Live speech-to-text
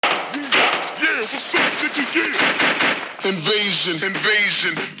what's up, nigga, yeah. Invasion.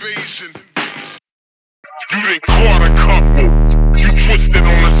 You done caught a couple. You twisted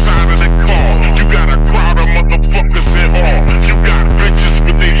on the side of the car. You got a crowd of motherfuckers in awe. You got bitches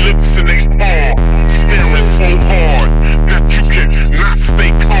with their lips in their paw, staring so hard that you can not stay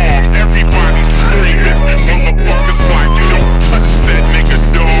calm. Everybody screaming. Motherfuckers like, don't touch that nigga,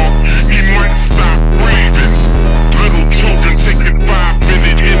 dog. He might stop breathing. Little children taking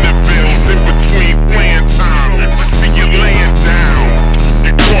 5-minute intervals in between playing time to see you laying down.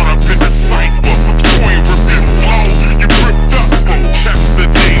 You caught up in the cypher, toy ripping flow. You ripped up from chest to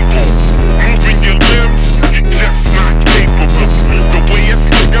navel. Moving your limbs, you just not capable. The way it's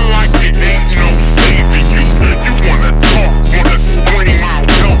looking like it ain't no saving you. You wanna talk, wanna scream out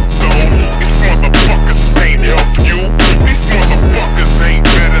help though. These motherfuckers can't help you. These motherfuckers ain't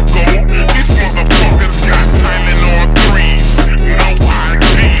better go. These motherfuckers got Tylenol 3s, no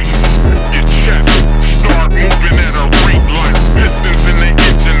IVs. Your chest start moving at a rate like pistons in the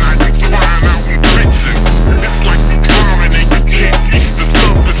engine. Now you crying out and bitching. It's like you drowning and you can't reach the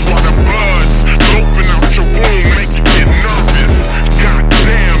surface while the blood's sloping out your wound, make you get nervous.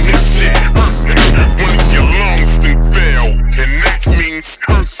 Goddamn, this shit hurting. One of your lungs then fail, and that means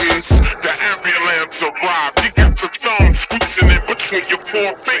curtains. The ambulance arrived. You got your thumb squeezing in between your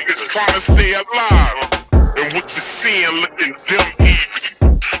 4 fingers, trying to stay alive. And what you're seeing looking dim,